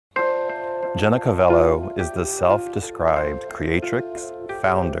Jena Covello is the self-described creatrix,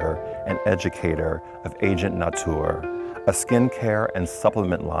 founder, and educator of Agent Nateur, a skincare and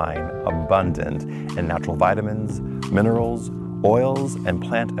supplement line abundant in natural vitamins, minerals, oils, and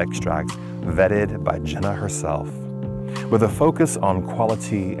plant extracts vetted by Jenna herself. With a focus on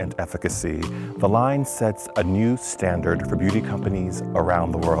quality and efficacy, the line sets a new standard for beauty companies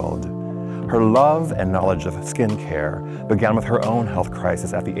around the world. Her love and knowledge of skincare began with her own health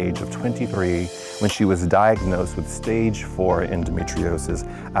crisis at the age of 23 when she was diagnosed with stage 4 endometriosis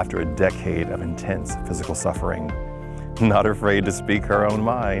after a decade of intense physical suffering. Not afraid to speak her own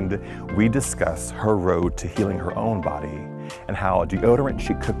mind, we discuss her road to healing her own body and how a deodorant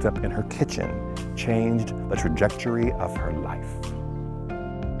she cooked up in her kitchen changed the trajectory of her life.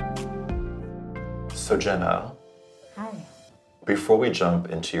 So Jenna, before we jump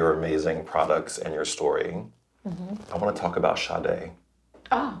into your amazing products and your story, I want to talk about Sade.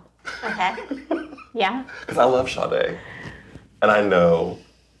 Oh, okay. Yeah. Because I love Sade. And I know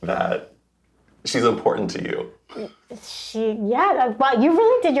that she's important to you. Well, you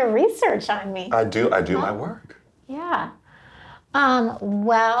really did your research on me. I do my work. Yeah.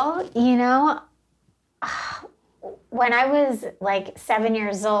 Well, you know, when I was like 7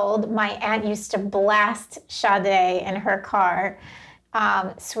 years old, my aunt used to blast Sade in her car,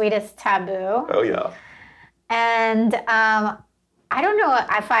 Sweetest Taboo. Oh, yeah. And I don't know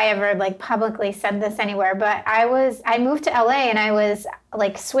if I ever like publicly said this anywhere, but I moved to LA and I was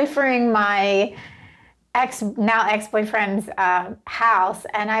like Swiffering my now ex-boyfriend's house,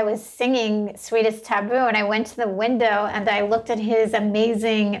 and I was singing Sweetest Taboo, and I went to the window and I looked at his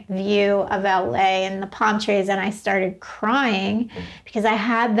amazing view of LA and the palm trees, and I started crying because I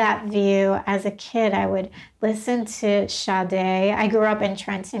had that view as a kid. I would listen to Sade. I grew up in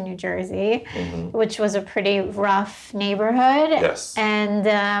Trenton, New Jersey, which was a pretty rough neighborhood. Yes.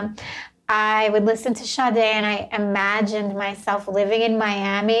 And I would listen to Sade, and I imagined myself living in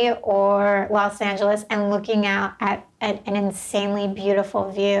Miami or Los Angeles and looking out at an insanely beautiful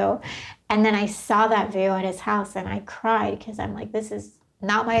view. And then I saw that view at his house, and I cried because I'm like, this is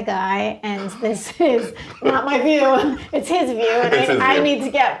not my guy, and this is not my view. It's his view, and I need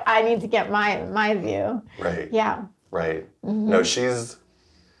to get my view. Right. Yeah. Right. No, she's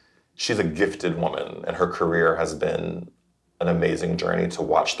a gifted woman, and her career has been an amazing journey to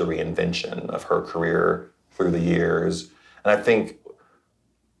watch the reinvention of her career through the years. And I think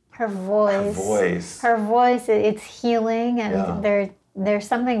her voice, it's healing, and there's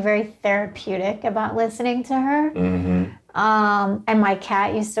something very therapeutic about listening to her. And my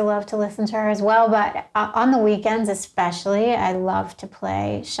cat used to love to listen to her as well, but on the weekends especially, I love to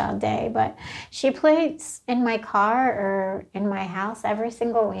play Sade. But she plays in my car or in my house every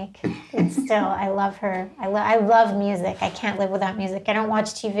single week. And still, I love her. I love music. I can't live without music. I don't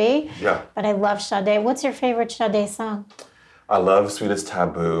watch TV, but I love Sade. What's your favorite Sade song? I love Sweetest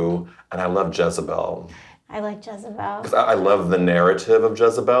Taboo, and I love Jezebel. I like Jezebel. Because I love the narrative of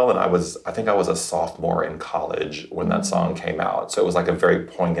Jezebel, and I think I was a sophomore in college when that song came out. So it was like a very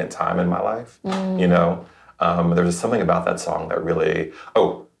poignant time in my life, you know? There was something about that song that really,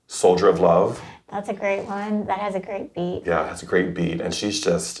 Soldier of Love. That's a great one. That has a great beat. Yeah, it has a great beat. And she's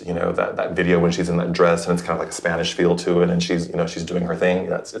just, you know, that video when she's in that dress and it's kind of like a Spanish feel to it, and she's doing her thing.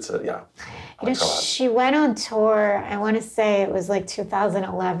 She went on tour, I want to say it was like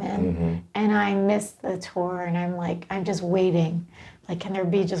 2011, and I missed the tour, and I'm like, I'm just waiting. Like, can there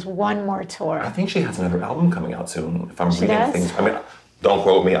be just one more tour? I think she has another album coming out soon, if I'm reading things. I mean, don't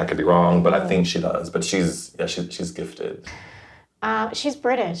quote me, I could be wrong, but I think she does. But she's gifted. She's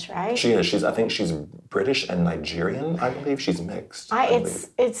British, right? She is. I think she's British and Nigerian. I believe she's mixed.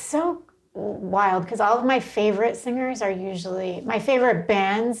 It's so wild because all of my favorite singers are usually, my favorite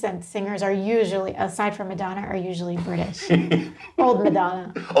bands and singers are usually, aside from Madonna, are usually British. Old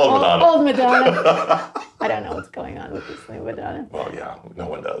Madonna. Old Madonna. I don't know what's going on with this new Madonna. Well, yeah, no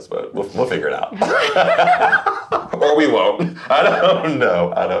one does, but we'll figure it out. Or we won't. I don't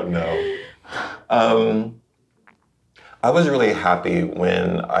know. I was really happy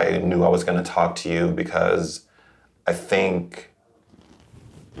when I knew I was going to talk to you because I think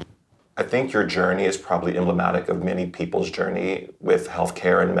your journey is probably emblematic of many people's journey with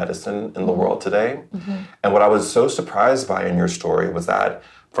healthcare and medicine in the world today. And what I was so surprised by in your story was that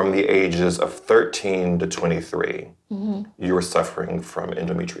from the ages of 13 to 23, you were suffering from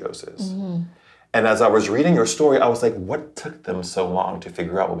endometriosis. And as I was reading your story, I was like, what took them so long to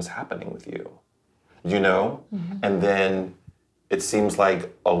figure out what was happening with you? You know? And then it seems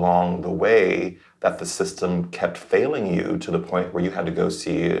like along the way that the system kept failing you to the point where you had to go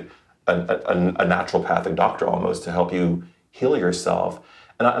see a naturopathic doctor almost to help you heal yourself.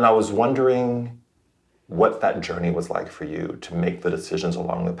 And I was wondering what that journey was like for you to make the decisions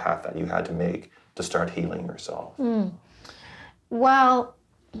along the path that you had to make to start healing yourself. Well,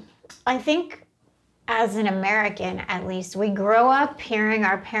 I think as an American, at least, we grow up hearing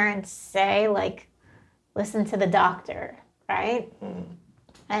our parents say, like, listen to the doctor, right?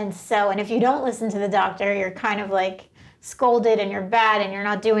 And if you don't listen to the doctor, you're kind of like scolded and you're bad and you're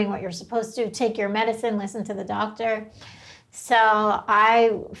not doing what you're supposed to. Take your medicine, listen to the doctor. So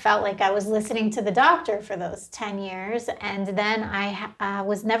I felt like I was listening to the doctor for those 10 years. And then I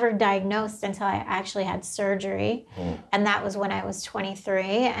was never diagnosed until I actually had surgery. And that was when I was 23.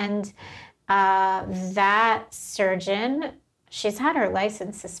 And that surgeon, she's had her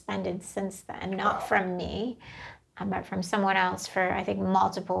license suspended since then, not from me, but from someone else for, I think,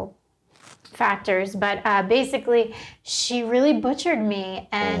 multiple factors. But basically, she really butchered me,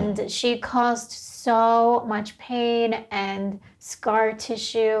 and she caused so much pain and scar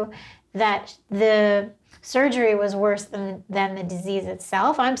tissue that the surgery was worse than the disease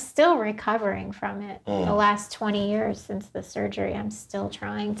itself. I'm still recovering from it. The last 20 years since the surgery, I'm still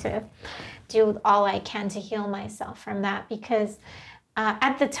trying to do all I can to heal myself from that, because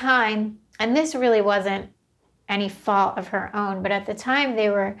at the time, and this really wasn't any fault of her own, but at the time they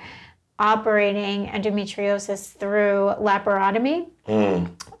were operating endometriosis through laparotomy,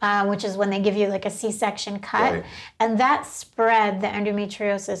 which is when they give you like a C-section cut. Right. And that spread the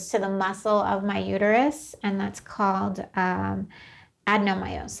endometriosis to the muscle of my uterus, and that's called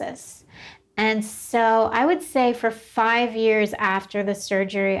adenomyosis. And so I would say for 5 years after the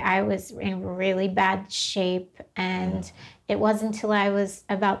surgery, I was in really bad shape. And it wasn't until I was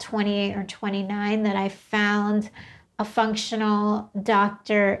about 28 or 29 that I found a functional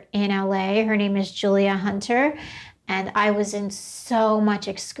doctor in LA. Her name is Julia Hunter. And I was in so much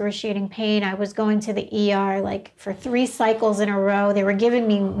excruciating pain. I was going to the ER like for 3 cycles in a row. They were giving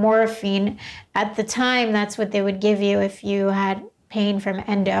me morphine. At the time, that's what they would give you if you had pain from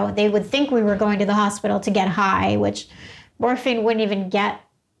endo. They would think we were going to the hospital to get high, which morphine wouldn't even get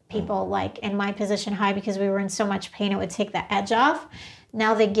people like in my position high, because we were in so much pain it would take the edge off.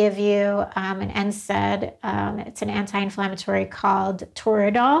 Now they give you an NSAID. It's an anti-inflammatory called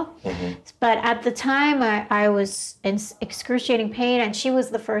Toradol. But at the time, I was in excruciating pain, and she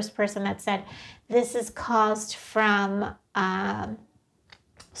was the first person that said, this is caused from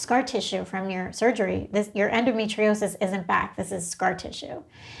scar tissue from your surgery. Your endometriosis isn't back. This is scar tissue.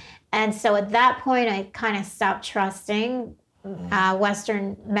 And so at that point, I kind of stopped trusting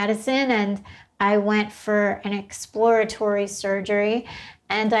Western medicine, and I went for an exploratory surgery.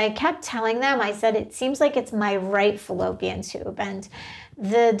 And I kept telling them, I said, it seems like it's my right fallopian tube. And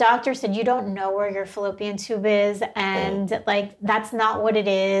the doctor said, you don't know where your fallopian tube is. And like, that's not what it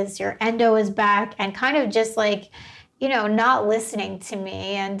is. Your endo is back. And kind of just like, you know, not listening to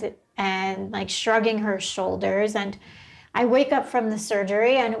me and like shrugging her shoulders. And I wake up from the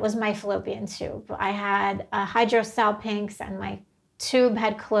surgery and it was my fallopian tube. I had hydrosalpinx and my tube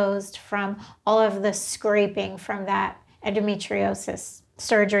had closed from all of the scraping from that endometriosis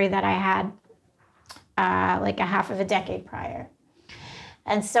surgery that I had like a half of a decade prior.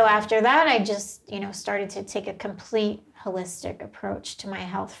 And so after that, I just, you know, started to take a complete holistic approach to my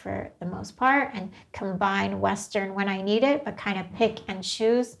health for the most part, and combine Western when I need it, but kind of pick and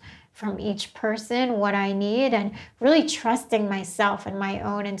choose from each person what I need, and really trusting myself and my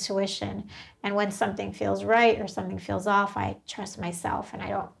own intuition. And when something feels right or something feels off, I trust myself and I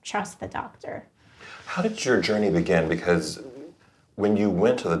don't trust the doctor. How did your journey begin? Because when you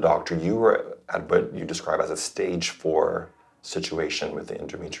went to the doctor, you were at what you describe as a stage 4 situation with the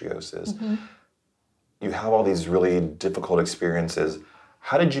endometriosis. You have all these really difficult experiences.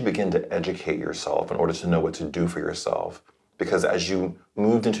 How did you begin to educate yourself in order to know what to do for yourself? Because as you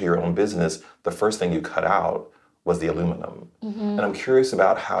moved into your own business, the first thing you cut out was the aluminum. And I'm curious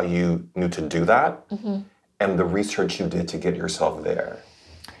about how you knew to do that and the research you did to get yourself there.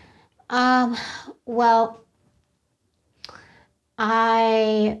 Well,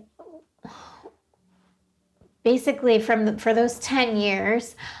 I basically, for those 10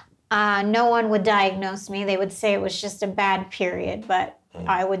 years, no one would diagnose me. They would say it was just a bad period, but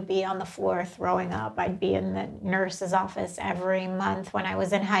I would be on the floor throwing up. I'd be in the nurse's office every month when I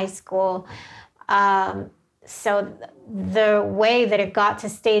was in high school. So the way that it got to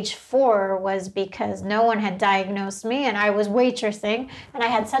stage 4 was because no one had diagnosed me, and I was waitressing, and I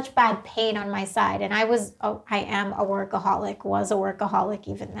had such bad pain on my side. And I am a workaholic, was a workaholic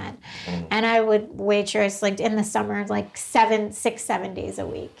even then. And I would waitress like in the summer, like 7 days a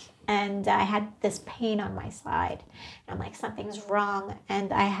week. and I had this pain on my side. And I'm like, something's wrong.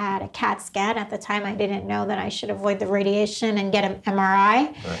 And I had a CAT scan. At the time, I didn't know that I should avoid the radiation and get an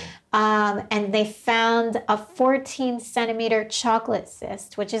MRI. Right. And they found a 14-centimeter chocolate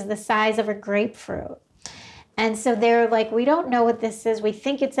cyst, which is the size of a grapefruit. And so they're like, we don't know what this is. We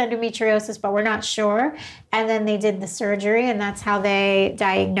think it's endometriosis, but we're not sure. And then they did the surgery, and that's how they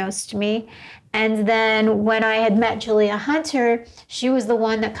diagnosed me. And then when I had met Julia Hunter, she was the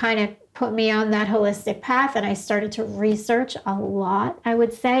one that kind of put me on that holistic path. And I started to research a lot, I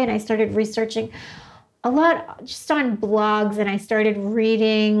would say. And I started researching a lot just on blogs. And I started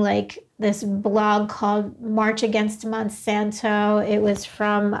reading like this blog called March Against Monsanto. It was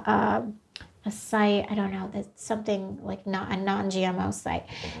from a site, I don't know, that's something like not a non-GMO site.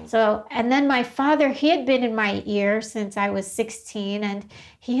 So, and then my father, he had been in my ear since I was 16, and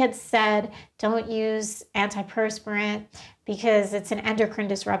he had said, don't use antiperspirant because it's an endocrine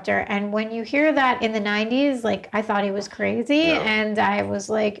disruptor. And when you hear that in the 90s, like I thought he was crazy, and I was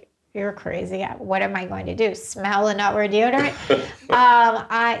like, you're crazy. What am I going to do? Smell and not wear deodorant?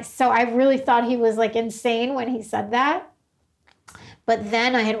 So I really thought he was like insane when he said that. But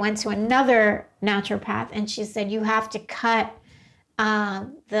then I had went to another naturopath, and she said, you have to cut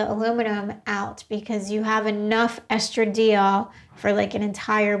the aluminum out because you have enough estradiol for like an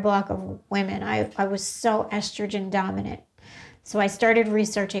entire block of women. I was so estrogen dominant. So I started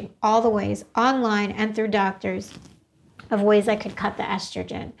researching all the ways online and through doctors of ways I could cut the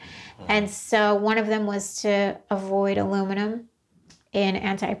estrogen. And so one of them was to avoid aluminum in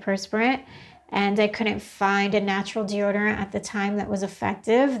antiperspirant. And I couldn't find a natural deodorant at the time that was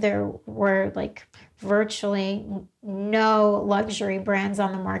effective. There were like virtually no luxury brands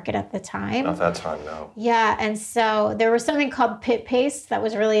on the market at the time. At that time, no. Yeah, and so there was something called pit paste that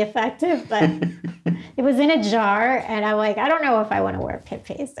was really effective, but it was in a jar, and I'm like, I don't know if I want to wear pit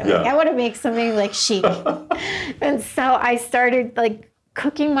paste. Like, I want to make something like chic. And so I started like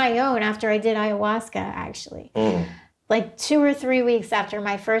cooking my own after I did ayahuasca, actually. Like 2 or 3 weeks after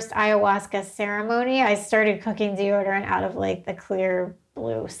my first ayahuasca ceremony, I started cooking deodorant out of like the clear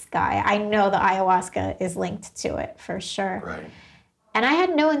blue sky. I know the ayahuasca is linked to it for sure. Right. And I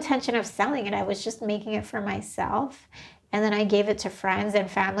had no intention of selling it. I was just making it for myself. And then I gave it to friends and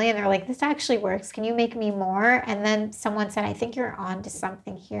family, and they're like, this actually works. Can you make me more? And then someone said, I think you're on to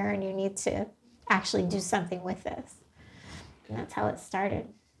something here, and you need to actually do something with this. And that's how it started.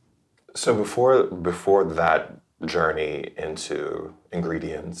 So before that journey into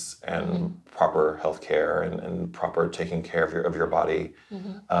ingredients and proper healthcare and proper taking care of your body,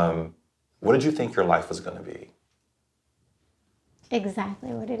 what did you think your life was going to be? Exactly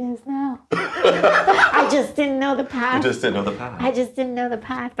what it is now. I just didn't know the path. You just didn't know the path. I just didn't know the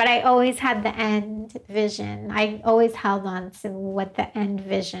path, but I always had the end vision. I always held on to what the end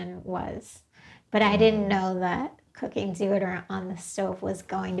vision was, but I didn't know that cooking deodorant on the stove was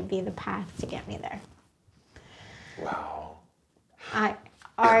going to be the path to get me there. Wow.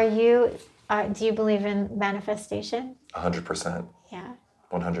 Do you believe in manifestation? 100%. Yeah.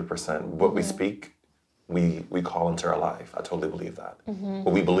 100%. What we speak, we call into our life. I totally believe that.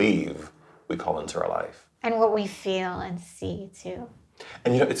 What we believe, we call into our life. And what we feel and see too.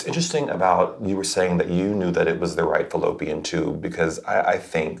 And it's interesting about, you were saying that you knew that it was the right fallopian tube, because I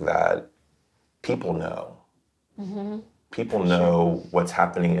think that people know. People know what's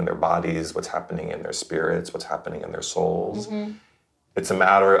happening in their bodies, what's happening in their spirits, what's happening in their souls. It's a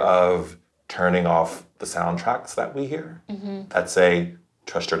matter of turning off the soundtracks that we hear that say,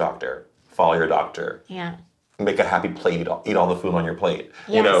 trust your doctor, follow your doctor, make a happy plate, eat all the food on your plate.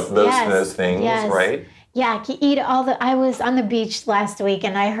 Yes, those things, right? Yeah, eat I was on the beach last week,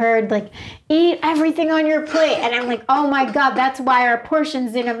 and I heard like, eat everything on your plate. And I'm like, oh my God, that's why our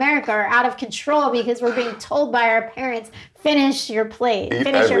portions in America are out of control, because we're being told by our parents, finish your plate,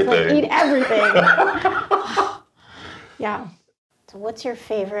 eat everything. Yeah. So what's your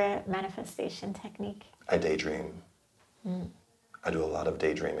favorite manifestation technique? I daydream. I do a lot of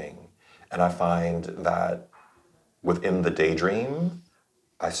daydreaming. And I find that within the daydream,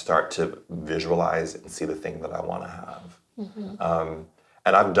 I start to visualize and see the thing that I want to have.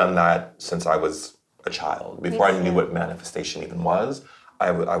 And I've done that since I was a child. Before I knew what manifestation even was,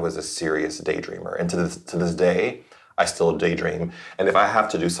 I was a serious daydreamer. And to this day, I still daydream. And if I have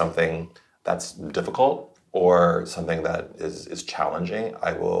to do something that's difficult or something that is challenging,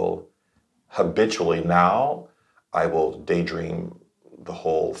 I will habitually now, I will daydream the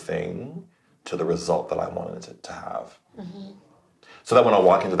whole thing to the result that I wanted it to have. So that when I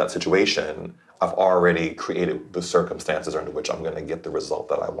walk into that situation, I've already created the circumstances under which I'm going to get the result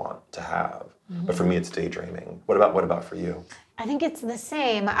that I want to have. But for me, it's daydreaming. What about for you? I think it's the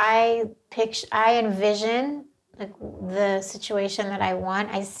same. I envision like the situation that I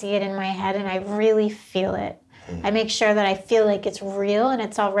want. I see it in my head and I really feel it. I make sure that I feel like it's real and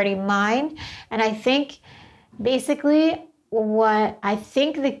it's already mine. And I think basically what I've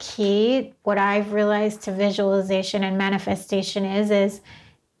realized to visualization and manifestation is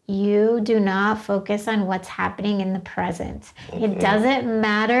you do not focus on what's happening in the present. It doesn't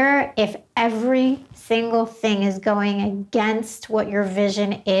matter if every single thing is going against what your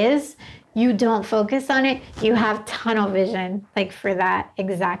vision is. You don't focus on it. You have tunnel vision, like for that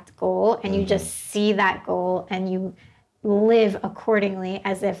exact goal, and you just see that goal and you live accordingly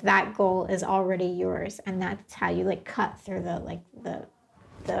as if that goal is already yours. And that's how you like cut through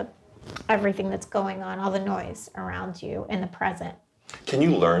the everything that's going on, all the noise around you in the present. Can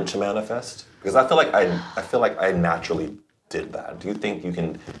you learn to manifest? Because I feel like I naturally did that. Do you think you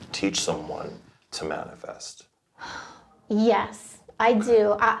can teach someone to manifest? Yes, I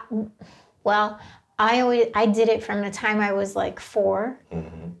do. I did it from the time I was like 4,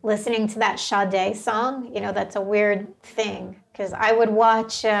 listening to that Sade song. You know, that's a weird thing because I would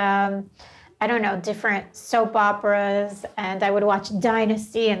watch, different soap operas, and I would watch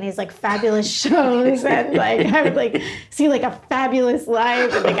Dynasty and these like fabulous shows, and like I would like see like a fabulous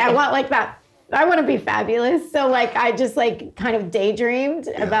life, and like I want like that. I want to be fabulous. So like I just like kind of daydreamed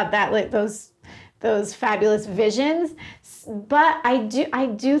about that, like those fabulous visions. But I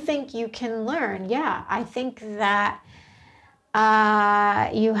do think you can learn. Yeah, I think that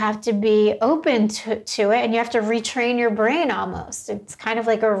you have to be open to it, and you have to retrain your brain almost. It's kind of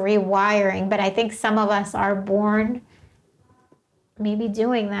like a rewiring. But I think some of us are born maybe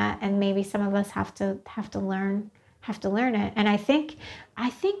doing that, and maybe some of us have to learn it. And I think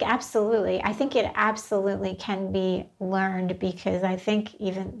absolutely. I think it absolutely can be learned, because I think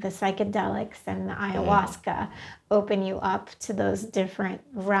even the psychedelics and the ayahuasca open you up to those different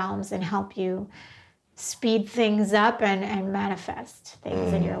realms and help you speed things up and manifest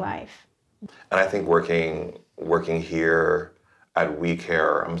things in your life. And I think working here at We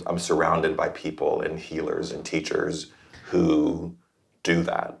Care, I'm surrounded by people and healers and teachers who do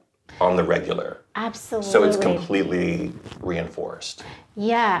that on the regular. Absolutely. So it's completely reinforced.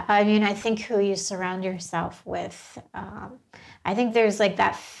 Yeah, I mean, I think who you surround yourself with. I think there's like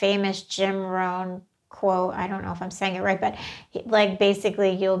that famous Jim Rohn quote. I don't know if I'm saying it right, but like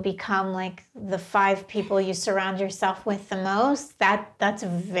basically you'll become like the 5 people you surround yourself with the most. That's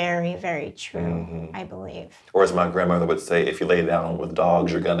very, very true, I believe. Or as my grandmother would say, if you lay down with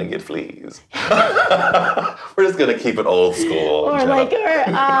dogs, you're gonna get fleas. We're just gonna keep it old school. Or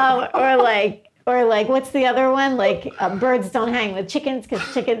like, what's the other one? Like, birds don't hang with chickens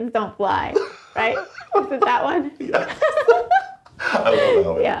because chickens don't fly, right? Is it that one? Yes. I love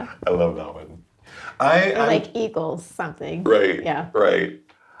that one. Yeah. I love that one. Or like eagles, something. Right. Yeah. Right.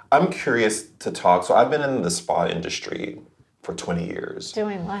 I'm curious to talk. So I've been in the spa industry for 20 years.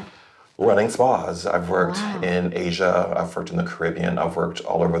 Doing what? Running spas. I've worked in Asia. I've worked in the Caribbean. I've worked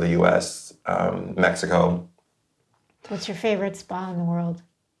all over the U.S., Mexico. What's your favorite spa in the world?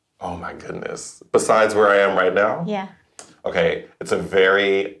 Oh my goodness. Besides where I am right now? Yeah. Okay, it's a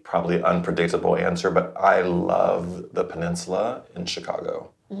very probably unpredictable answer, but I love the Peninsula in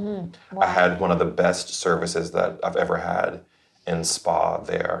Chicago. Wow. I had one of the best services that I've ever had in spa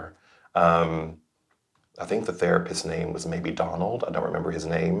there. I think the therapist's name was maybe Donald. I don't remember his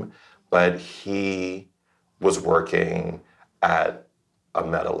name, but he was working at a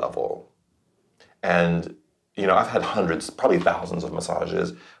meta level. And you know, I've had hundreds, probably thousands of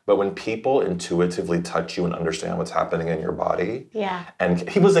massages, but when people intuitively touch you and understand what's happening in your body, and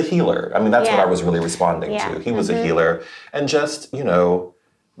he was a healer. I mean, that's what I was really responding to. He was a healer. And just, you know,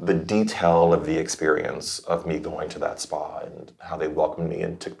 the detail of the experience of me going to that spa and how they welcomed me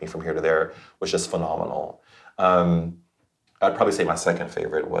and took me from here to there was just phenomenal. I'd probably say my second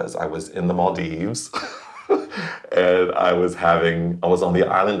favorite was I was in the Maldives. And I was on the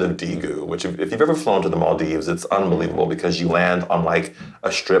island of Daegu, which if you've ever flown to the Maldives, it's unbelievable because you land on like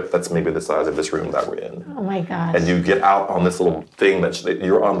a strip that's maybe the size of this room that we're in. Oh my gosh. And you get out on this little thing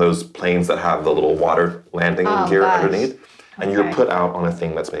you're on those planes that have the little water landing gear underneath. And you're put out on a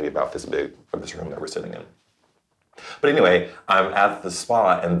thing that's maybe about this big for this room that we're sitting in. But anyway, I'm at the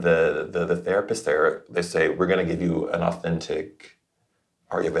spa and the therapist there, they say, we're gonna give you an authentic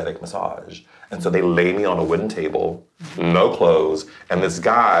Ayurvedic massage. And so they lay me on a wooden table, no clothes, and this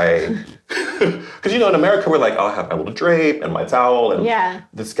guy, because you know in America we're like, I'll have my little drape and my towel, and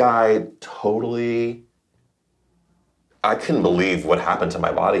this guy totally, I couldn't believe what happened to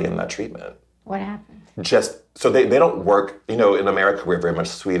my body in that treatment. What happened? Just so they don't work, in America we're very much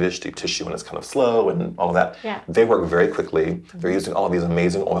Swedish, deep tissue, and it's kind of slow and all of that. Yeah. They work very quickly. They're using all of these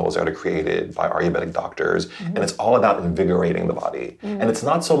amazing oils that are created by Ayurvedic doctors, and it's all about invigorating the body. And it's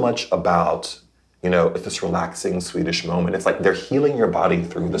not so much about, it's this relaxing Swedish moment. It's like they're healing your body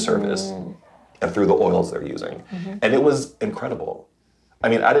through the service and through the oils they're using. And it was incredible. I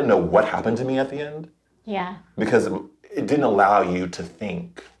mean, I didn't know what happened to me at the end. Yeah. Because it didn't allow you to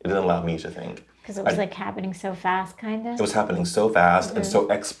think. It didn't allow me to think. Because it was happening so fast, kind of? It was happening so fast and so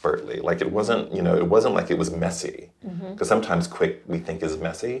expertly. Like it wasn't like it was messy. Because sometimes quick we think is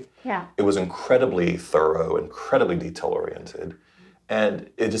messy. Yeah. It was incredibly thorough, incredibly detail-oriented. And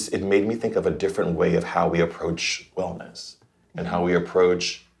it made me think of a different way of how we approach wellness and how we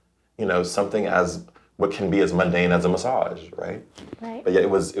approach, something as what can be as mundane as a massage, right? Right. But yeah, it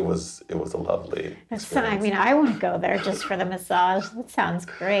was a lovely experience. I want to go there just for the massage. That sounds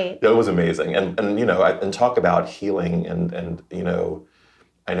great. Yeah, it was amazing. And talk about healing and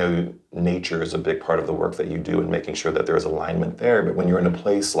I know nature is a big part of the work that you do and making sure that there's alignment there. But when you're in a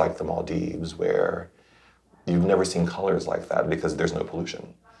place like the Maldives where you've never seen colors like that because there's no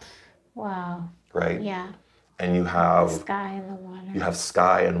pollution. Wow. Right? Yeah. And you have sky and the water. You have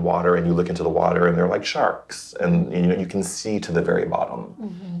sky and water, and you look into the water, and they're like sharks, and you can see to the very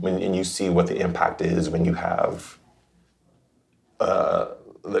bottom, and you see what the impact is when you have a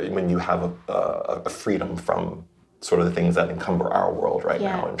freedom from sort of the things that encumber our world right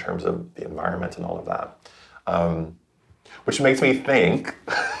now in terms of the environment and all of that, which makes me think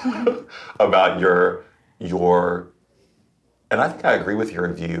about your. And I think I agree with your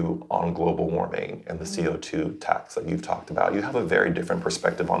view on global warming and the CO2 tax that you've talked about. You have a very different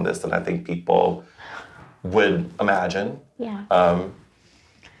perspective on this than I think people would imagine. Yeah.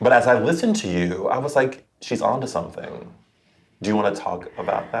 But as I listened to you, I was like, she's onto something. Do you want to talk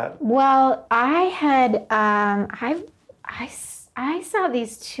about that? Well, I had, I saw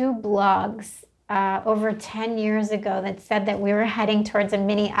these two blogs over 10 years ago that said that we were heading towards a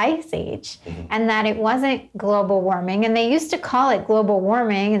mini ice age and that it wasn't global warming. And they used to call it global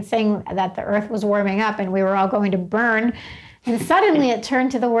warming and saying that the earth was warming up and we were all going to burn. And suddenly it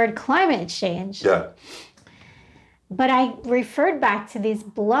turned to the word climate change. Yeah. But I referred back to these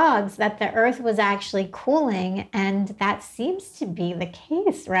blogs that the earth was actually cooling, and that seems to be the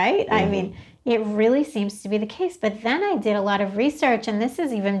case, right? I mean, it really seems to be the case. But then I did a lot of research, and this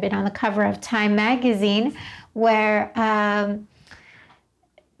has even been on the cover of Time magazine, where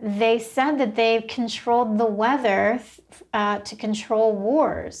they said that they've controlled the weather to control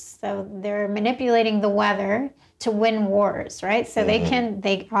wars. So they're manipulating the weather to win wars, right? So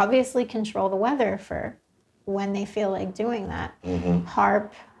they obviously control the weather for when they feel like doing that.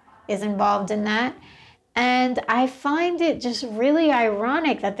 HARP is involved in that. And I find it just really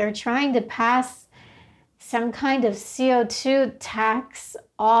ironic that they're trying to pass some kind of CO2 tax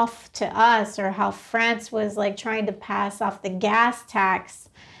off to us, or how France was like trying to pass off the gas tax,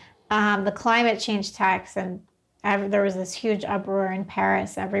 the climate change tax. And there was this huge uproar in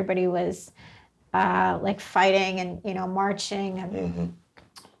Paris. Everybody was like fighting and, marching and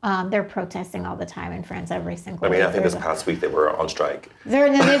they're protesting all the time in France every single day. I think this past week they were on strike.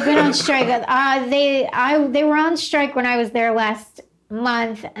 They've been on strike. They were on strike when I was there last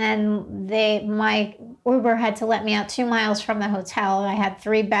month, and my Uber had to let me out 2 miles from the hotel. I had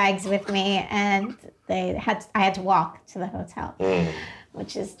 3 bags with me, and I had to walk to the hotel,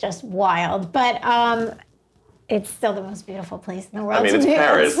 which is just wild. But it's still the most beautiful place in the world. I mean, it's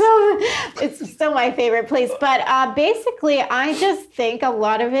Paris. It's still my favorite place. But basically, I just think a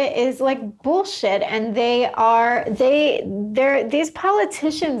lot of it is like bullshit. And these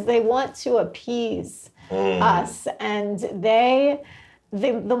politicians, they want to appease us. And the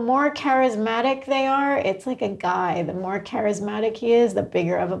more charismatic they are, it's like a guy. The more charismatic he is, the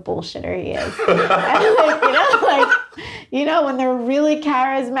bigger of a bullshitter he is. And when they're really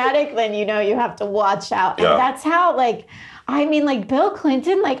charismatic, then you have to watch out. And that's how Bill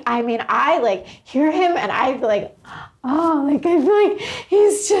Clinton, I hear him and I feel like, I feel like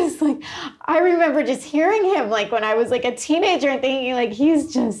he's just like, I remember just hearing him when I was a teenager and thinking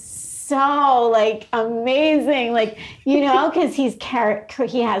he's just so amazing, because he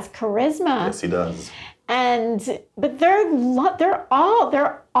has charisma. Yes, he does. But they're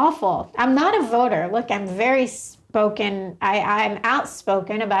awful. I'm not a voter. Look, I'm very spoken. I'm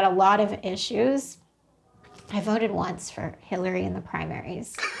outspoken about a lot of issues. I voted once for Hillary in the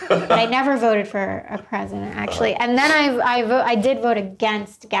primaries, but I never voted for a president actually. And then I did vote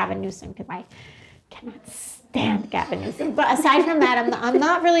against Gavin Newsom because I cannot stand Gavin Newsom. But aside from that, I'm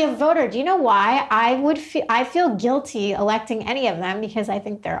not really a voter. Do you know why? I feel guilty electing any of them because I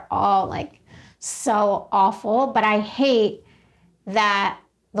think they're all so awful. But I hate that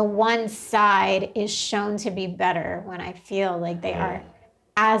the one side is shown to be better when I feel like they are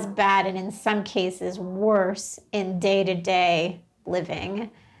as bad and in some cases worse in day-to-day living.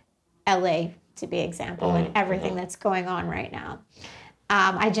 LA, to be example, and everything that's going on right now.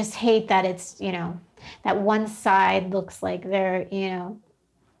 I just hate that it's, that one side looks like they're,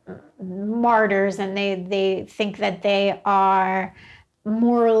 martyrs, and they think that they are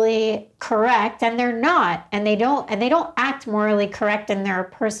morally correct, and they're not, and they don't act morally correct in their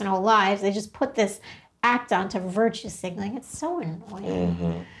personal lives. They just put this act onto virtue signaling. It's so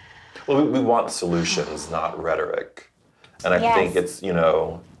annoying. Well, we want solutions, not rhetoric, and I think it's,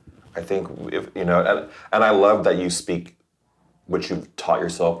 I think if, and I love that you speak what you've taught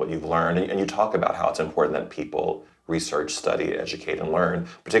yourself, what you've learned, and you talk about how it's important that people research, study, educate, and learn,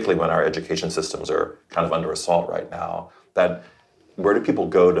 particularly when our education systems are kind of under assault right now. That where do people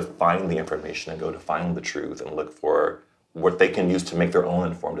go to find the information and go to find the truth and look for what they can use to make their own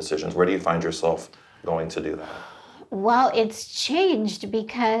informed decisions? Where do you find yourself going to do that? Well, it's changed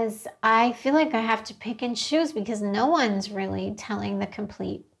because I feel like I have to pick and choose because no one's really telling the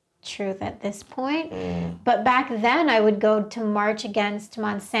complete truth at this point. But back then I would go to march against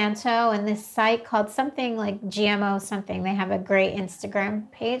Monsanto and this site called something like GMO something. They have a great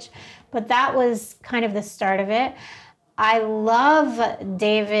Instagram page, but that was kind of the start of it. I love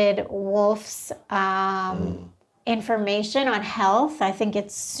David Wolf's information on health. I think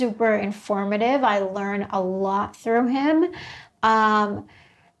it's super informative. I learn a lot through him. And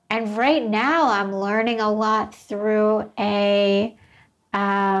right now I'm learning a lot through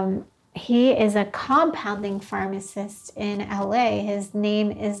he is a compounding pharmacist in LA. His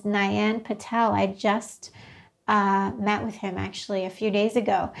name is Nayan Patel. I just met with him actually a few days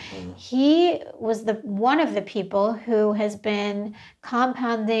ago. He was one of the people who has been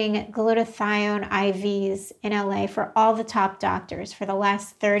compounding glutathione IVs in LA for all the top doctors for the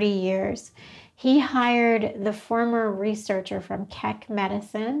last 30 years. He hired the former researcher from Keck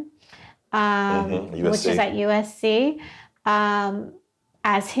Medicine, which is at USC,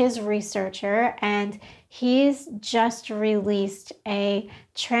 as his researcher, and he's just released a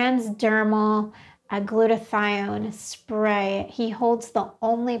transdermal glutathione spray. He holds the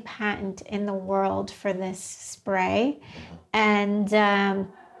only patent in the world for this spray, and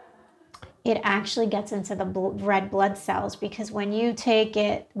it actually gets into the red blood cells because when you take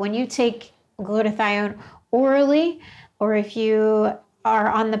glutathione orally, or if you are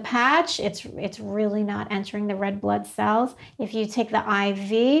on the patch, it's really not entering the red blood cells. If you take the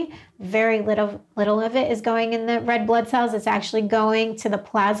IV, very little of it is going in the red blood cells. It's actually going to the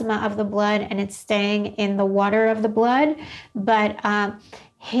plasma of the blood and it's staying in the water of the blood. But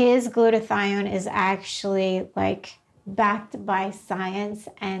his glutathione is actually like backed by science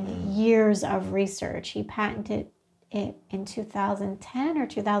and years of research. He patented it in 2010 or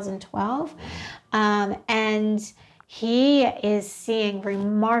 2012. And he is seeing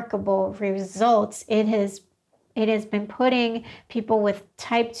remarkable results. It has been putting people with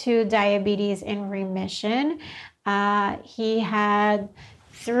type 2 diabetes in remission. He had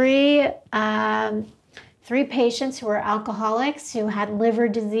three patients who were alcoholics who had liver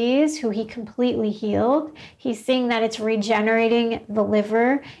disease, who he completely healed. He's seeing that it's regenerating the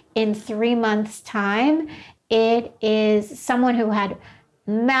liver in 3 months' time. It is someone who had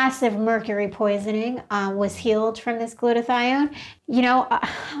massive mercury poisoning, was healed from this glutathione.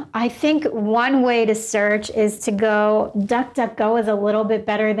 I think one way to search is to go, DuckDuckGo is a little bit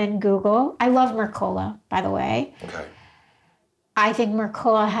better than Google. I love Mercola, by the way. Okay. I think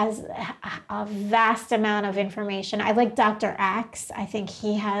Mercola has a vast amount of information. I like Dr. Axe. I think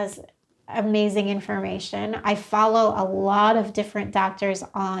he has amazing information. I follow a lot of different doctors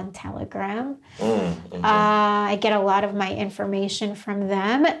on Telegram. I get a lot of my information from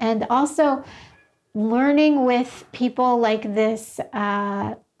them, and also learning with people like this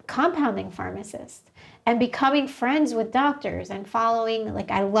compounding pharmacist and becoming friends with doctors and following,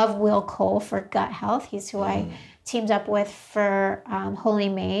 like I love Will Cole for gut health. He's who I teamed up with for Holy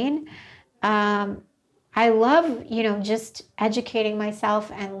Main. I love, just educating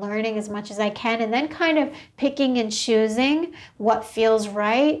myself and learning as much as I can, and then kind of picking and choosing what feels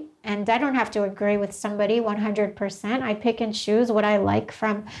right. And I don't have to agree with somebody 100%. I pick and choose what I like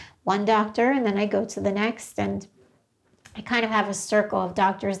from one doctor, and then I go to the next. And I kind of have a circle of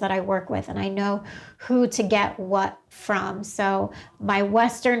doctors that I work with, and I know who to get what from. So my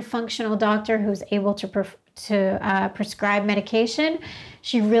Western functional doctor, who's able to prescribe medication,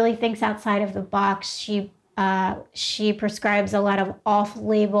 she really thinks outside of the box. She prescribes a lot of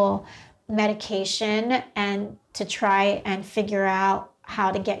off-label medication and to try and figure out how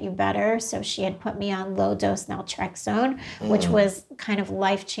to get you better. So she had put me on low dose naltrexone, which was kind of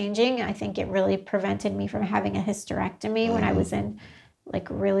life changing. I think it really prevented me from having a hysterectomy when I was in like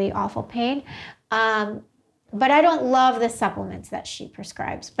really awful pain. But I don't love the supplements that she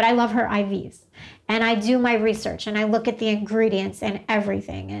prescribes, but I love her IVs. And I do my research and I look at the ingredients and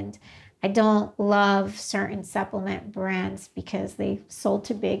everything. And I don't love certain supplement brands because they sold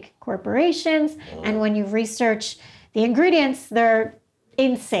to big corporations. And when you research the ingredients, they're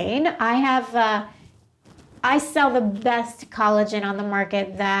insane. I sell the best collagen on the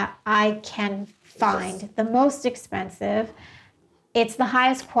market that I can find, the most expensive. It's the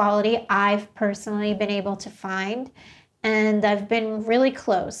highest quality I've personally been able to find. And I've been really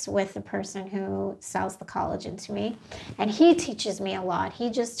close with the person who sells the collagen to me. And he teaches me a lot. He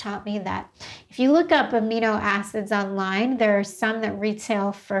just taught me that if you look up amino acids online, there are some that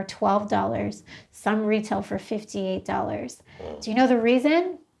retail for $12, some retail for $58. Do you know the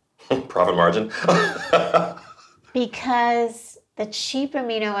reason? Profit margin. Because the cheap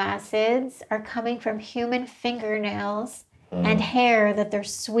amino acids are coming from human fingernails and hair that they're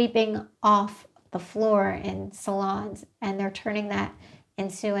sweeping off the floor in salons, and they're turning that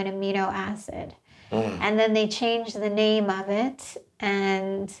into an amino acid. And then they change the name of it,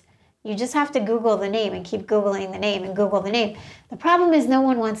 and you just have to Google the name and keep Googling the name and Google the name. The problem is no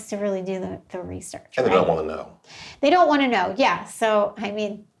one wants to really do the research. And they don't want to know. They don't want to know, yeah. So, I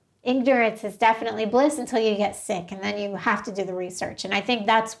mean, ignorance is definitely bliss until you get sick, and then you have to do the research. And I think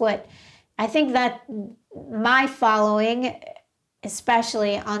that my following,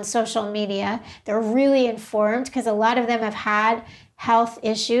 especially on social media, they're really informed because a lot of them have had health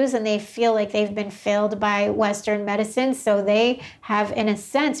issues and they feel like they've been failed by Western medicine. So they have, in a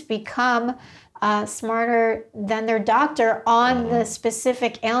sense, become smarter than their doctor on the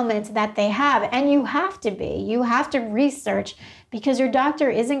specific ailment that they have. And you have to be. You have to research because your doctor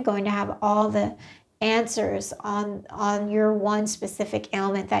isn't going to have all the answers on your one specific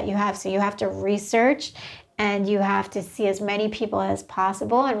ailment that you have. So you have to research and you have to see as many people as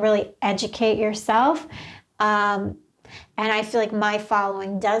possible and really educate yourself. And I feel like my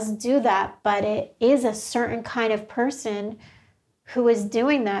following does do that, but it is a certain kind of person who is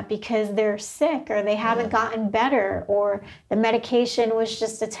doing that because they're sick or they haven't gotten better or the medication was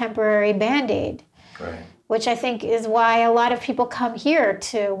just a temporary Band-Aid. Right. Which I think is why a lot of people come here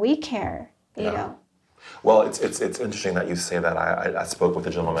to We Care, you know. Well, it's interesting that you say that. I spoke with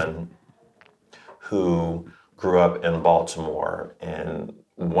a gentleman who grew up in Baltimore, in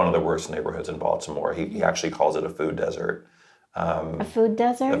one of the worst neighborhoods in Baltimore. He actually calls it a food desert. A food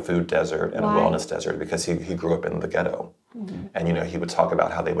desert? A food desert and Why? a wellness desert because he grew up in the ghetto. And, you know, he would talk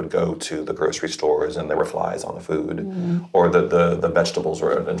about how they would go to the grocery stores and there were flies on the food or the vegetables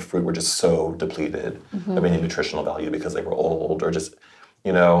and fruit were just so depleted of any nutritional value because they were old or just,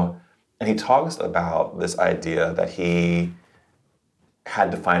 you know. And he talks about this idea that he had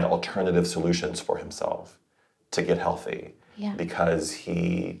to find alternative solutions for himself to get healthy because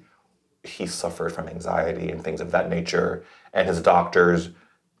he suffered from anxiety and things of that nature. And his doctors,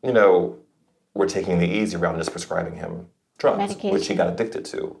 you know, were taking the easy route and just prescribing him drugs, medication, which he got addicted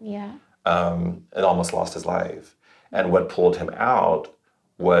to. Yeah. And almost lost his life. And what pulled him out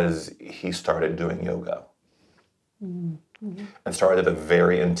was he started doing yoga and started a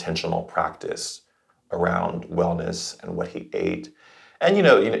very intentional practice around wellness and what he ate. And you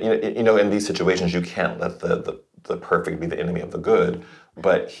know, in these situations, you can't let the perfect be the enemy of the good.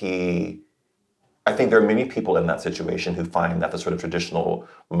 But I think there are many people in that situation who find that the sort of traditional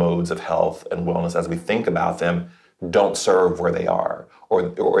modes of health and wellness, as we think about them, don't serve where they are,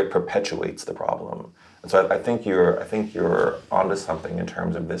 or it perpetuates the problem. And so I think you're onto something in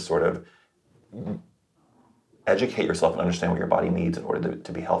terms of this sort of educate yourself and understand what your body needs in order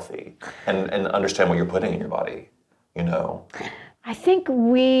to be healthy, and understand what you're putting in your body. You know. I think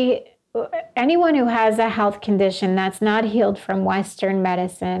anyone who has a health condition that's not healed from Western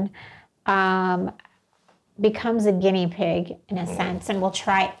medicine becomes a guinea pig in a sense and will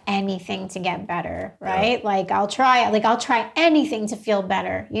try anything to get better, right? Yeah. Like I'll try anything to feel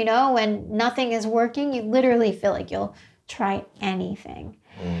better. You know, when nothing is working, you literally feel like you'll try anything.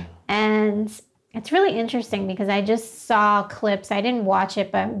 And it's really interesting because I just saw clips. I didn't watch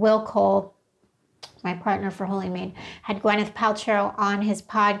it, but Will Cole, my partner for Holy Maid, had Gwyneth Paltrow on his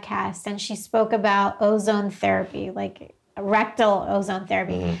podcast, and she spoke about ozone therapy, like rectal ozone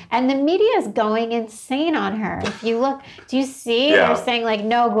therapy. And the media is going insane on her. If you look, do you see? They're saying like,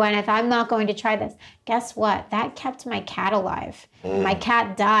 no, Gwyneth, I'm not going to try this. Guess what? That kept my cat alive. My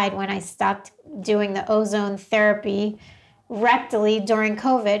cat died when I stopped doing the ozone therapy rectally during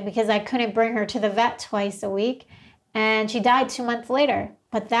COVID because I couldn't bring her to the vet twice a week. and she died 2 months later.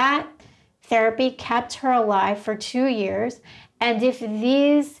 But that therapy kept her alive for 2 years. And if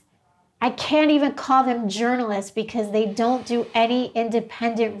these, I can't even call them journalists because they don't do any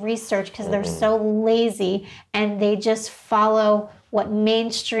independent research because they're so lazy and they just follow what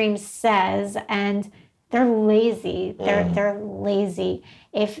mainstream says, and they're lazy. They're lazy.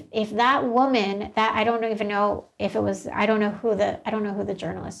 If that woman, that I don't even know if it was, I don't know who the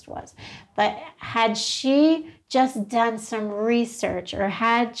journalist was, but had she just done some research, or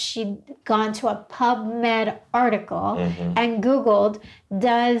had she gone to a PubMed article and Googled,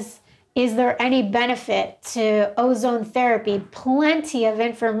 is there any benefit to ozone therapy? Plenty of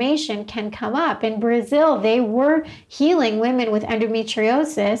information can come up. In Brazil, they were healing women with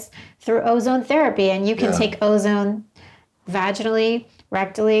endometriosis through ozone therapy, and you can take ozone vaginally,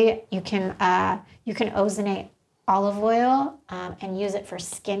 rectally. You can ozonate olive oil and use it for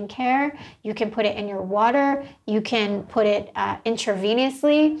skincare. You can put it in your water. You can put it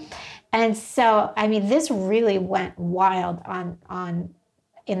intravenously. And so, I mean, this really went wild on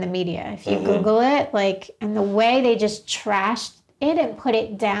in the media. If you Google it, like, and the way they just trashed it and put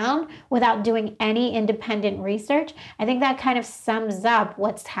it down without doing any independent research, I think that kind of sums up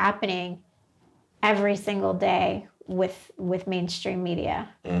what's happening every single day with mainstream media.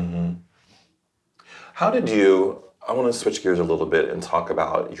 How did you, I want to switch gears a little bit and talk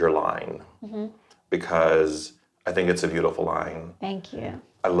about your line, because I think it's a beautiful line. Thank you.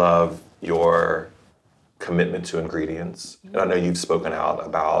 I love your commitment to ingredients. And I know you've spoken out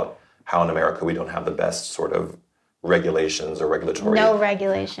about how in America we don't have the best sort of regulations or regulatory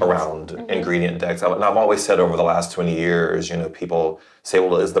around ingredient decks. And I've always said over the last 20 years, people say,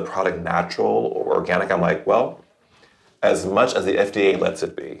 well, is the product natural or organic? I'm like, well, as much as the FDA lets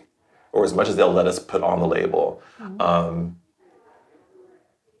it be, or as much as they'll let us put on the label.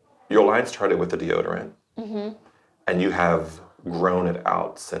 Your line started with the deodorant, and you have grown it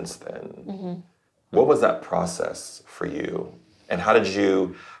out since then. What was that process for you? And how do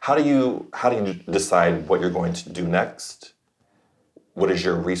you decide what you're going to do next? What is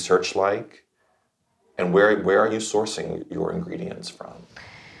your research like? And where are you sourcing your ingredients from?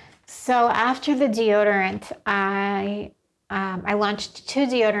 So after the deodorant, I launched 2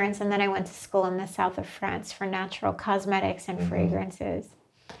 deodorants, and then I went to school in the south of France for natural cosmetics and fragrances.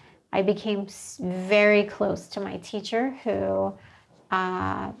 I became very close to my teacher, who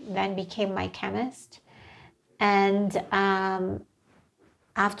then became my chemist. And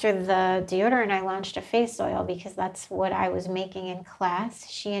after the deodorant, I launched a face oil because that's what I was making in class.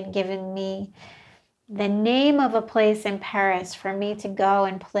 She had given me the name of a place in Paris for me to go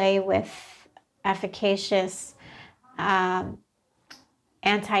and play with efficacious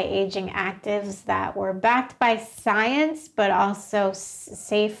anti-aging actives that were backed by science, but also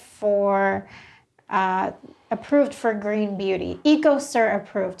safe for, approved for green beauty. EcoCert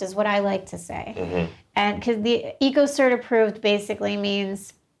approved is what I like to say. And because the EcoCert approved basically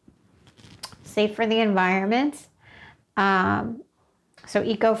means safe for the environment, so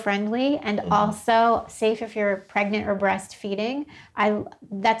eco-friendly, and also safe if you're pregnant or breastfeeding.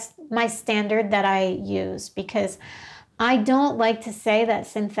 That's my standard that I use, because I don't like to say that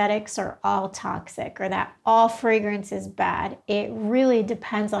synthetics are all toxic or that all fragrance is bad. It really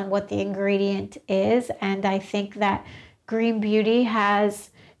depends on what the ingredient is. And I think that green beauty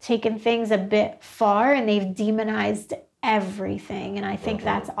has taken things a bit far, and they've demonized everything. And I think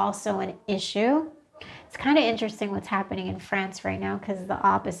that's also an issue. It's kind of interesting what's happening in France right now, because the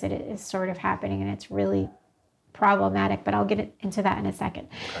opposite is sort of happening, and it's really problematic, but I'll get into that in a second.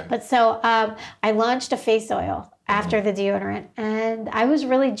 Okay. But so I launched a face oil after the deodorant, and I was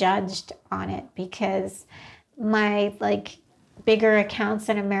really judged on it because my bigger accounts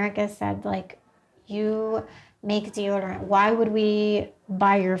in America said, you make deodorant. Why would we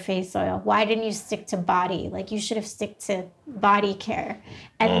buy your face oil? Why didn't you stick to body? You should have stick to body care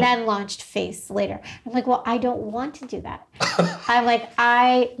and then launched face later. I'm like, well, I don't want to do that. I'm like,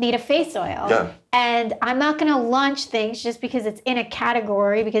 I need a face oil. Yeah. And I'm not going to launch things just because it's in a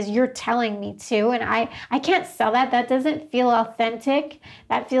category because you're telling me to. And I can't sell that. That doesn't feel authentic.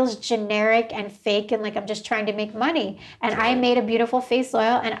 That feels generic and fake and like I'm just trying to make money. And I made a beautiful face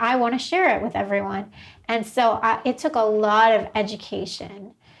oil and I want to share it with everyone. And so it took a lot of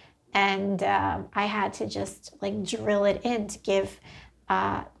education, and I had to just drill it in to give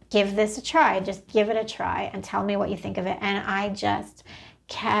this a try. Just give it a try and tell me what you think of it. And I just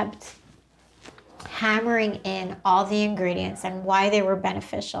kept hammering in all the ingredients and why they were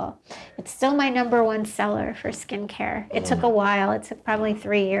beneficial. It's still my #1 seller for skincare. It took a while. It took probably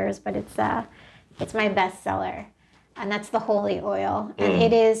 3 years, but it's my best seller. And that's the holy oil. And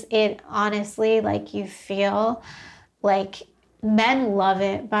it honestly, you feel like men love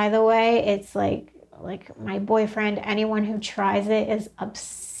it, by the way. It's like my boyfriend, anyone who tries it is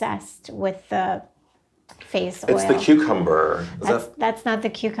obsessed with the face oil. It's the cucumber. That's not the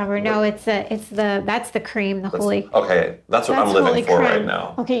cucumber. No, that's the cream, holy. Okay, that's what I'm living for right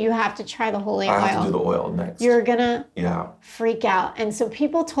now. Okay, you have to try the holy oil. I have to do the oil next. You're gonna freak out. And so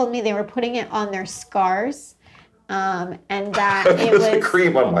people told me they were putting it on their scars, and that it was the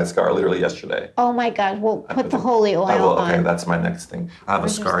cream on my scar literally yesterday. Oh my God! Well, put the holy oil on. Okay, that's my next thing. I have a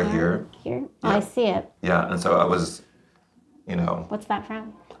scar here. Here, yeah. I see it. Yeah, and so I was, What's that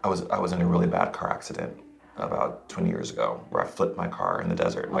from? I was in a really bad car accident about 20 years ago where I flipped my car in the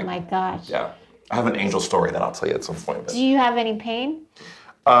desert. Oh my gosh. Yeah. I have an angel story that I'll tell you at some point. But, do you have any pain?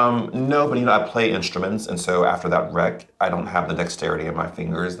 No, but I play instruments, and so after that wreck, I don't have the dexterity in my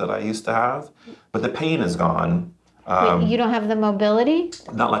fingers that I used to have. But the pain is gone. Wait, you don't have the mobility?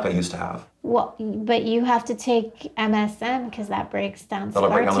 Not like I used to have. Well, but you have to take MSM because that breaks down That'll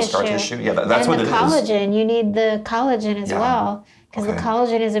break down the scar tissue? Yeah, that's what it is. And the collagen. You need the collagen as well. Because the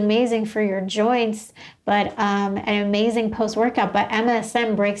collagen is amazing for your joints, but an amazing post-workout. But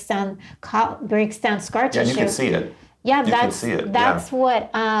MSM breaks down scar tissue. Yeah, you can see it. Yeah, that's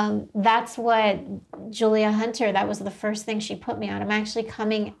what Julia Hunter. That was the first thing she put me on. I'm actually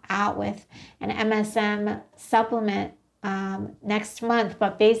coming out with an MSM supplement next month.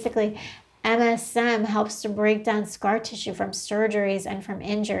 But basically, MSM helps to break down scar tissue from surgeries and from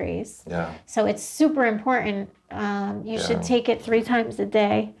injuries. Yeah. So it's super important. You should take it 3 times a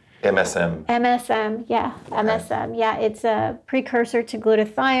day. MSM. MSM, yeah. Okay. MSM, yeah. It's a precursor to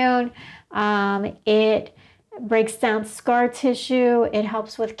glutathione. It breaks down scar tissue. It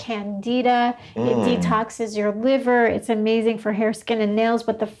helps with candida. It detoxes your liver. It's amazing for hair, skin, and nails.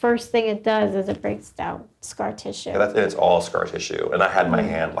 But the first thing it does is it breaks down scar tissue. Yeah, it's all scar tissue. And I had my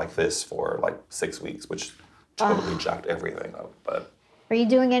hand like this for like 6 weeks, which totally jacked everything up. But are you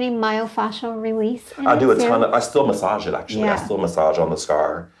doing any myofascial release? I do a ton of. I still massage it actually. Yeah. I still massage on the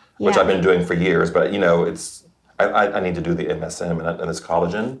scar, which I've been doing for years. But it's I need to do the MSM and this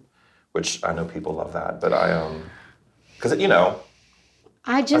collagen, which I know people love that, but because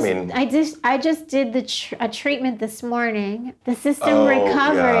I just did a treatment this morning, the system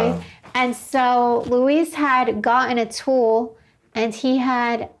recovery, and so Luis had gotten a tool, and he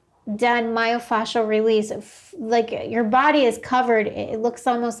had done myofascial release. Like your body is covered, it looks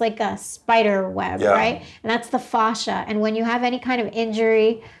almost like a spider web, right? And that's the fascia. And when you have any kind of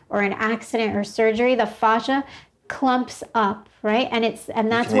injury or an accident or surgery, the fascia clumps up, right?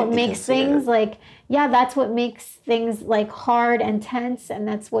 And that's what makes things that's what makes things like hard and tense, and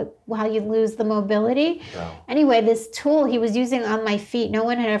that's how you lose the mobility. Yeah. Anyway, this tool he was using on my feet. No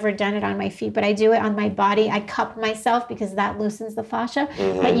one had ever done it on my feet, but I do it on my body. I cup myself because that loosens the fascia.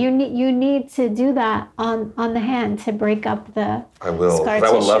 Mm-hmm. But you need to do that on the hand to break up the scar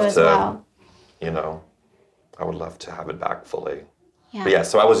tissue as well. I would love to have it back fully. Yeah. But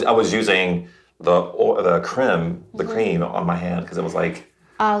so I was using the cream on my hand because it was like.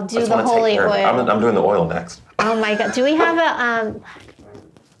 I'll do the holy oil. I'm doing the oil next. Oh my God! Do we have a?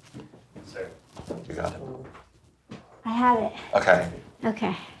 Sorry. You got it. I have it.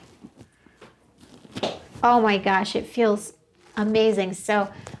 Okay. Oh my gosh! It feels amazing. So,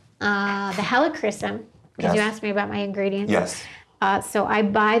 the helichrysum. Because you asked me about my ingredients. Yes. So I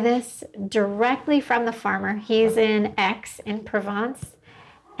buy this directly from the farmer. He's in Aix in Provence.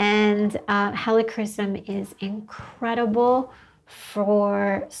 And helichrysum is incredible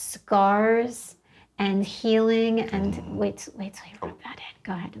for scars and healing. And wait till you rub that in.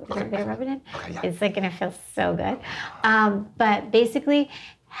 Go ahead. Would you want me to rub it in? Okay, yeah. It's going to feel so good. But basically,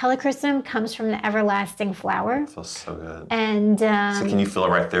 helichrysum comes from the everlasting flower. It feels so good. And so can you feel it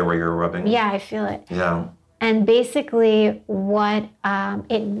right there where you're rubbing? Yeah, I feel it. Yeah. And basically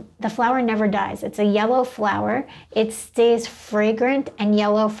the flower never dies. It's a yellow flower. It stays fragrant and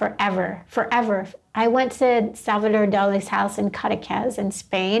yellow forever. I went to Salvador Dali's house in Cadaqués in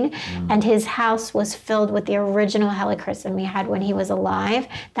Spain, and his house was filled with the original helichrysum he had when he was alive.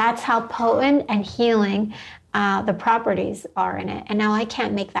 That's how potent and healing the properties are in it. And now I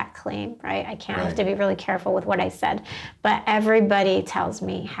can't make that claim, right? I have to be really careful with what I said. But everybody tells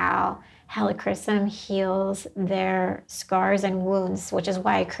me how helichrysum heals their scars and wounds, which is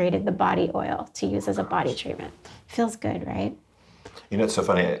why I created the body oil to use as a body treatment. Feels good, right? It's so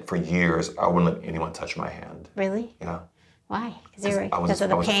funny. For years, I wouldn't let anyone touch my hand. Really? Yeah. Why? Because of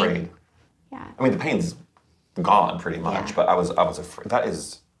the pain? Afraid. Yeah. I mean, the pain's gone pretty much, but I was afraid.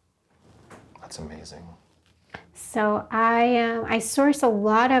 That's amazing. So I source a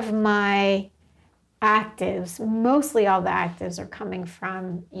lot of my actives, mostly all the actives are coming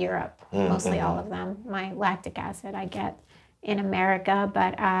from Europe, mostly all of them. My lactic acid I get in America,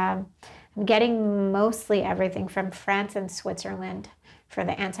 but I'm getting mostly everything from France and Switzerland for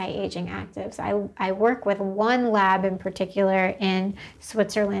the anti-aging actives. I work with one lab in particular in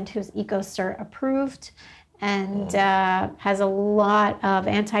Switzerland who's EcoCert approved and has a lot of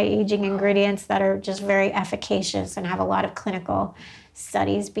anti-aging ingredients that are just very efficacious and have a lot of clinical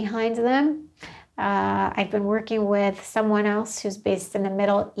studies behind them. I've been working with someone else who's based in the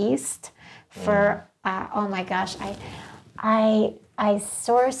Middle East for, oh my gosh, I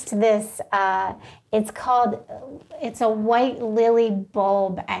sourced this, it's a white lily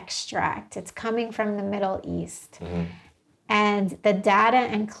bulb extract. It's coming from the Middle East. And the data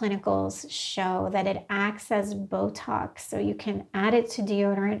and clinicals show that it acts as Botox. So you can add it to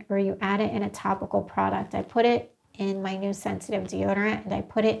deodorant or you add it in a topical product. I put it in my new sensitive deodorant and I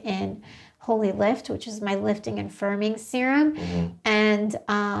put it in Holy Lift, which is my lifting and firming serum. And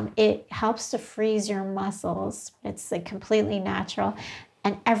it helps to freeze your muscles. It's like completely natural.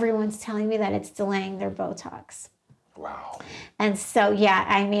 And everyone's telling me that it's delaying their Botox. Wow. And so, yeah,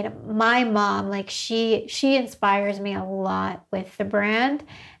 I mean, my mom, like she inspires me a lot with the brand.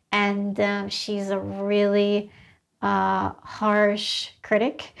 And she's a really harsh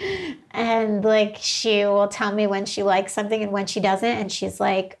critic. And like, she will tell me when she likes something and when she doesn't. And she's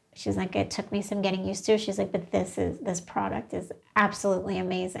like, it took me some getting used to. She's like, but this product is absolutely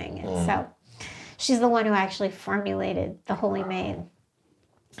amazing. And so she's the one who actually formulated the Holy Maid.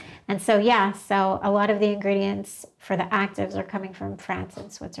 And so, yeah, so a lot of the ingredients for the actives are coming from France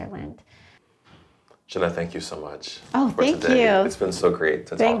and Switzerland. Jenna, thank you so much. Oh, thank you. It's been so great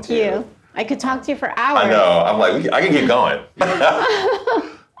to talk to you. Thank you. I could talk to you for hours. I know. I'm like, I can keep going.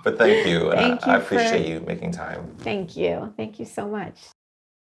 But thank you. And Thank you I appreciate you making time. Thank you. Thank you so much.